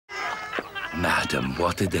Madam,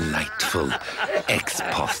 what a delightful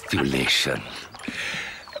expostulation.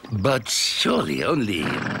 But surely only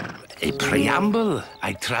a preamble,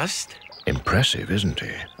 I trust? Impressive, isn't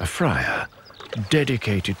he? A friar,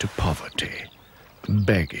 dedicated to poverty,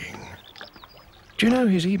 begging. Do you know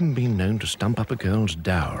he's even been known to stump up a girl's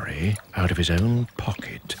dowry out of his own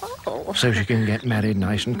pocket, so she can get married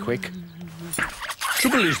nice and quick?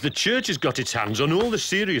 Trouble is, the church has got its hands on all the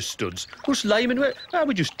serious studs. Us laymen,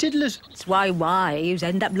 we're just tiddlers. That's why wives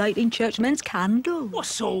end up lighting churchmen's candles.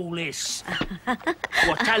 What's all this?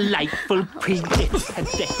 What a delightful primitive.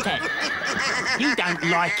 You don't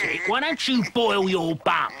like it, why don't you boil your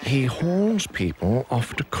bum? He hauls people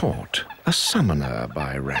off to court, a summoner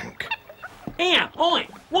by rank. Here, oi,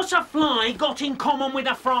 what's a fly got in common with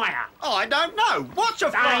a friar? Oh, I don't know. What's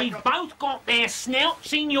a fly? They've both got their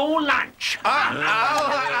snouts in your lunch.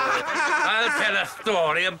 I'll tell a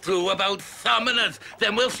story or two about summoners,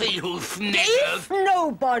 then we'll see who snickers. If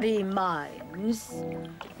nobody minds,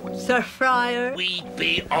 Sir Friar. We'd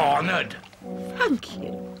be honoured. Thank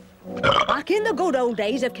you. Back in the good old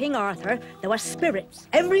days of King Arthur, there were spirits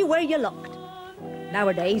everywhere you looked.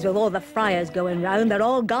 Nowadays, with all the friars going round, they're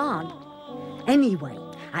all gone. Anyway,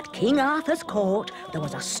 at King Arthur's court, there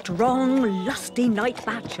was a strong, lusty knight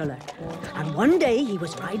bachelor. And one day he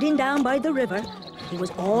was riding down by the river. He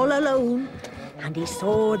was all alone, and he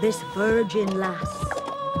saw this virgin lass.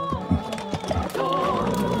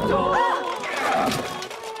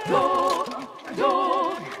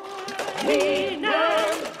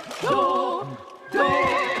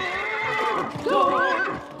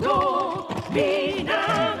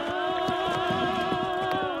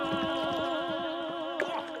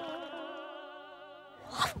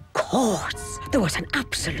 Of course, there was an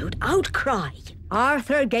absolute outcry.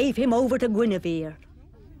 Arthur gave him over to Guinevere.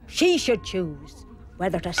 She should choose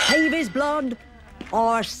whether to save his blood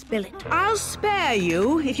or spill it. I'll spare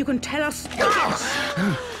you if you can tell us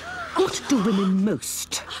what do women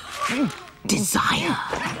most desire?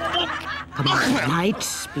 Come on, knight,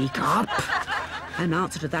 speak up. An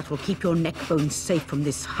answer to that will keep your neck bones safe from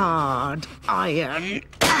this hard iron.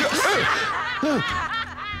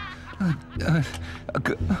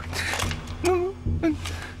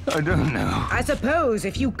 I don't know. I suppose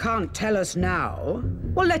if you can't tell us now,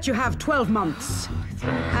 we'll let you have 12 months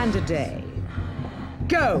and a day.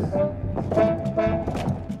 Go!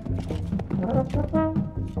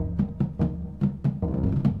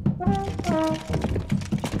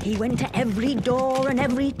 He went to every door and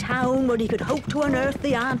every town where he could hope to unearth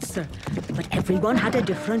the answer. But everyone had a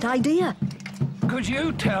different idea. Could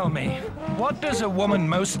you tell me, what does a woman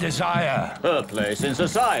most desire? Her place in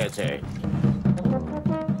society.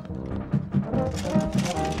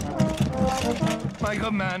 My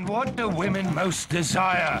good man, what do women most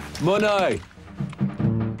desire? Money.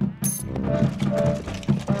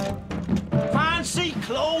 Fancy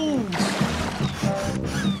clothes.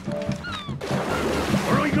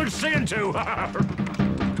 Very good seeing to.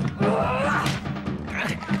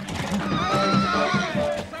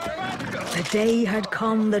 The day had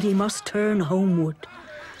come that he must turn homeward.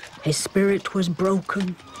 His spirit was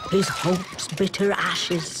broken, his hopes bitter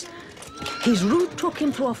ashes. His route took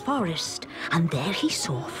him through a forest, and there he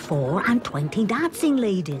saw 24 dancing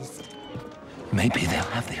ladies. Maybe they'll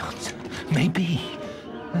have the answer. Maybe.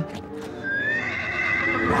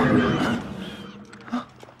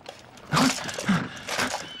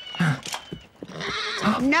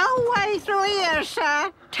 No way through here,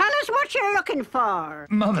 sir. Tell us what you're looking for.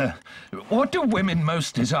 Mother, what do women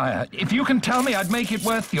most desire? If you can tell me, I'd make it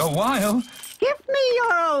worth your while. Give me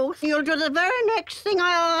your oath. You'll do the very next thing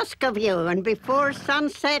I ask of you, and before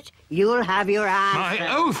sunset, you'll have your answer.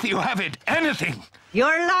 My oath, you have it. Anything.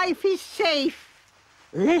 Your life is safe.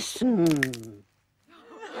 Listen.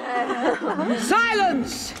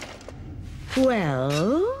 Silence!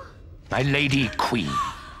 Well? My lady queen,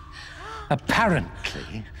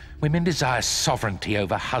 apparently, women desire sovereignty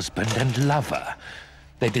over husband and lover.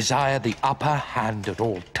 They desire the upper hand at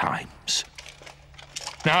all times.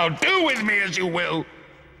 Now do with me as you will.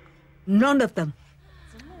 None of them,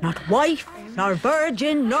 not wife, nor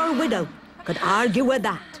virgin, nor widow, could argue with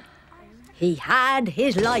that. He had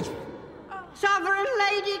his life. Sovereign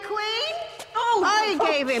Lady Queen? Oh, I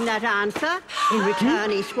gave him that answer. In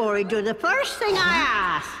return, he swore he'd do the first thing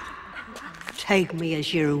I asked. Take me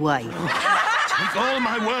as your wife. Take all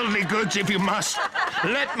my worldly goods if you must.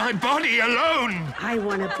 Let my body alone. I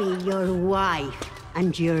want to be your wife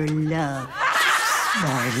and your love.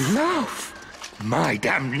 My love? My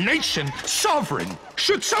damnation! Sovereign!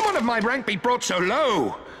 Should someone of my rank be brought so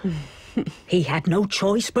low? He had no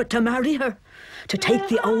choice but to marry her, to take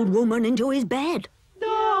the old woman into his bed.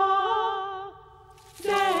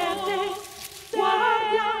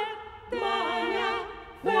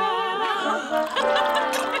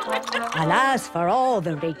 As for all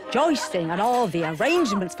the rejoicing and all the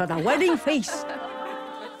arrangements for the wedding feast,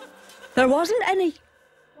 there wasn't any.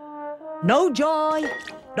 No joy,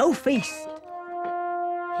 no feast.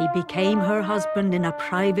 He became her husband in a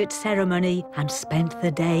private ceremony and spent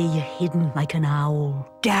the day hidden like an owl.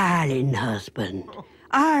 Darling husband,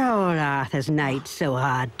 are old Arthur's knights so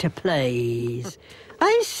hard to please?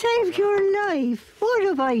 I saved your life. What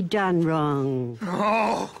have I done wrong?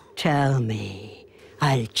 Oh. Tell me.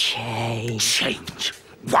 I'll change. Change?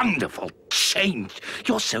 Wonderful change.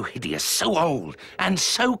 You're so hideous, so old, and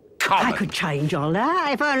so common. I could change all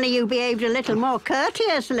that if only you behaved a little more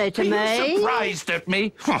courteously to Are me. you surprised at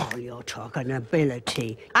me? Oh, you're talking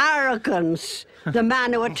ability, arrogance. The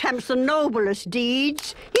man who attempts the noblest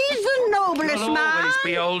deeds. He's the noblest You'll man. always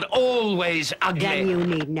be old, always ugly. Then you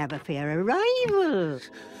need never fear a rival.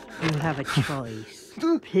 You have a choice.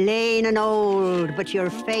 Plain and old, but your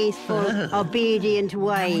faithful, obedient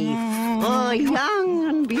wife. Oh, young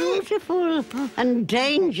and beautiful, and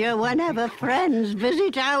danger whenever friends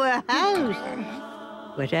visit our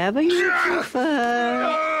house. Whatever you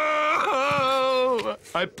prefer. Oh,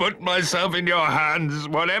 I put myself in your hands.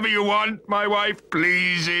 Whatever you want, my wife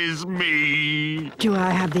pleases me. Do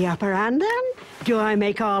I have the upper hand then? Do I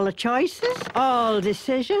make all the choices? All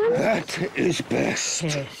decisions? That is best.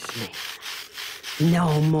 Kiss me.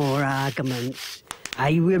 No more arguments.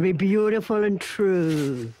 I will be beautiful and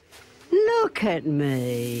true. Look at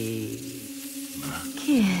me.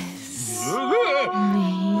 Kiss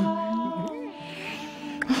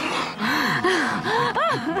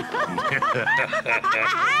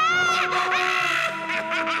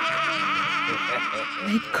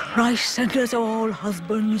May Christ send us all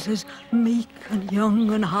husbands as meek and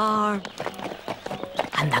young and hard,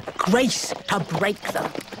 and the grace to break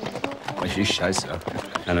them. As you say so.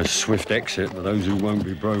 And a swift exit for those who won't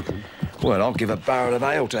be broken. Well, I'll give a barrel of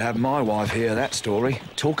ale to have my wife hear that story.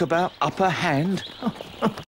 Talk about upper hand. Oh.